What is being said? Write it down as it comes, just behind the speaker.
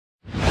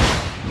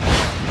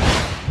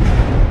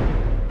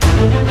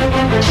How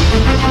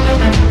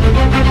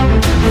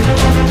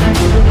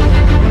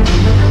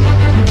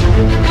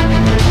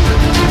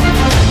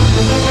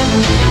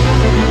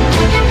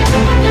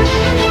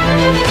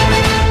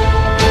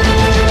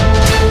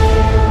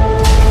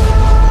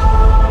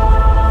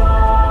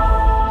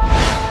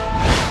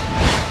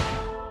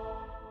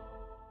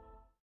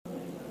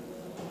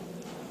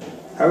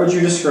would you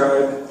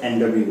describe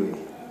NWE?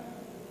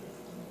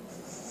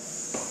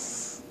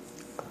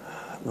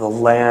 The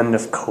land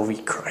of Covey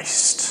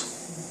Christ.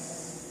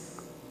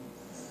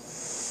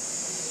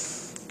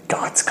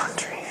 God's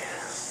country.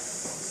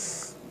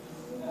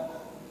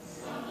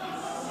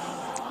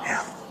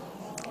 Yeah,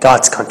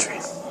 God's country.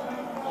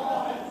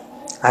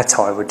 That's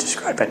how I would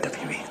describe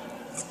NWE.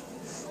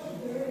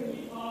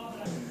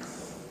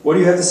 What do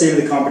you have to say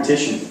to the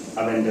competition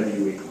of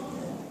NWE?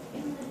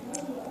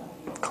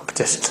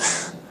 Competition.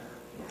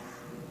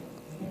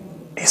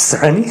 Is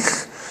there any?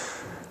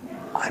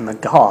 I'm a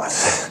god,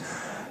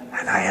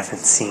 and I haven't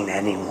seen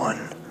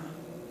anyone,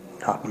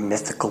 not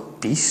mythical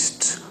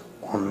beast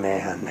or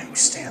man, who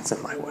stands in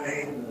my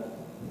way.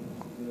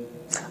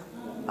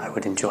 I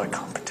would enjoy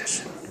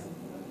competition.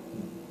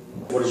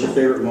 What is your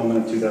favorite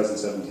moment of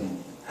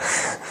 2017?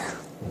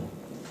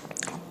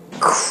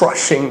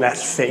 Crushing that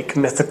fake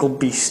mythical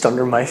beast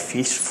under my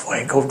feet,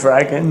 Fuego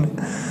Dragon,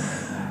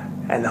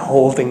 and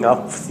holding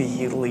up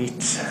the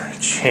Elite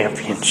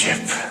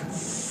Championship.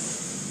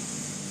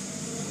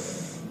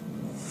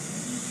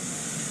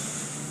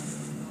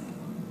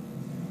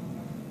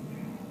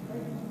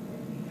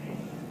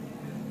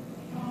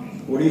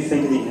 What do you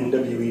think of the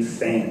NWE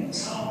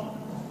fans?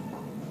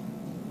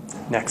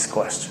 Next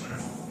question.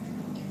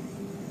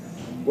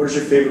 What is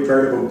your favorite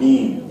part about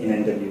being in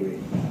NWE?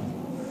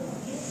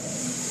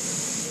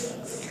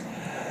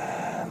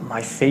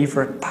 My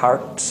favorite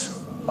part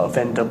of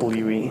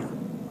NWE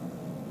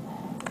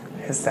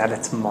is that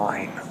it's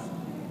mine.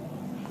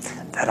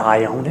 That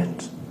I own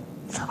it,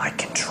 I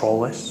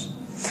control it,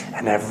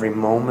 and every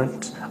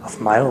moment of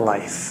my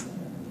life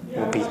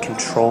will be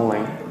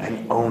controlling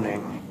and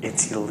owning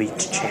its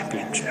Elite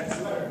Championship.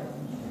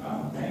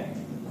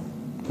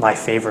 My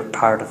favorite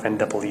part of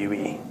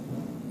NWE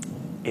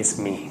is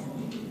me.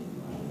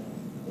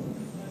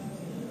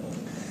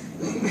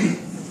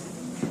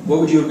 What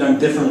would you have done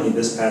differently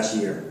this past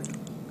year?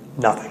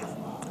 Nothing.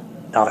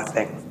 Not a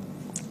thing.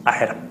 I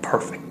had a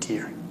perfect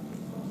year.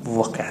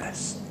 Look at it.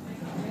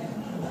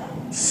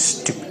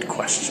 Stupid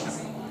question.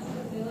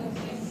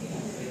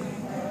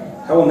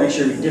 How will next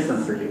year be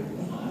different for you?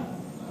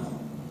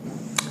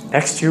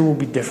 Next year will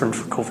be different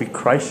for Covey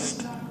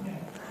Christ,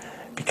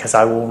 because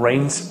I will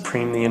reign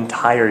supreme the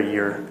entire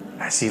year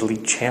as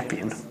Elite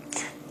Champion,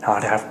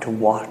 not have to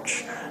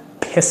watch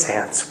piss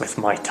ants with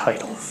my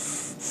title.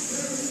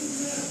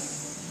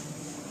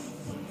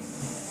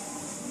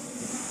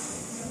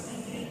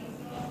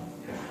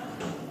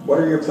 What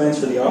are your plans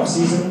for the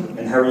off-season,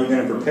 and how are you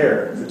going to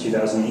prepare for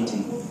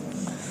 2018?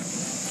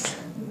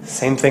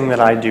 Same thing that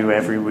I do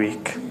every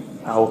week,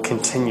 I will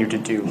continue to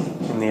do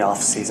in the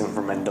off-season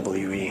from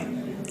NWE.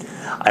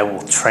 I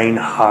will train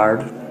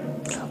hard,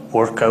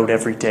 work out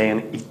every day,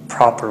 and eat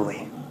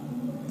properly.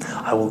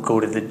 I will go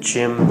to the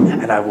gym,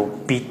 and I will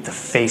beat the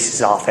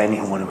faces off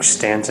anyone who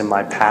stands in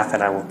my path,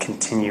 and I will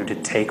continue to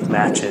take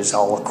matches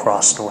all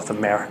across North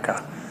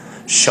America,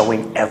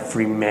 showing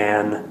every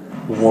man,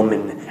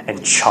 woman,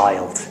 and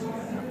child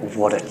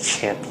what a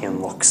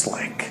champion looks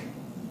like,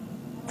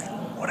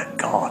 what a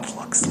god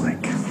looks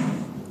like.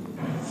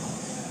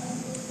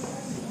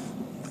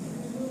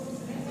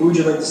 Who would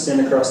you like to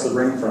stand across the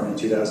ring from in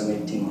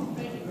 2018?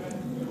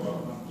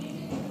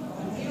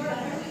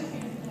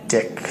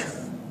 Dick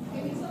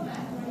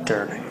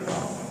Durning.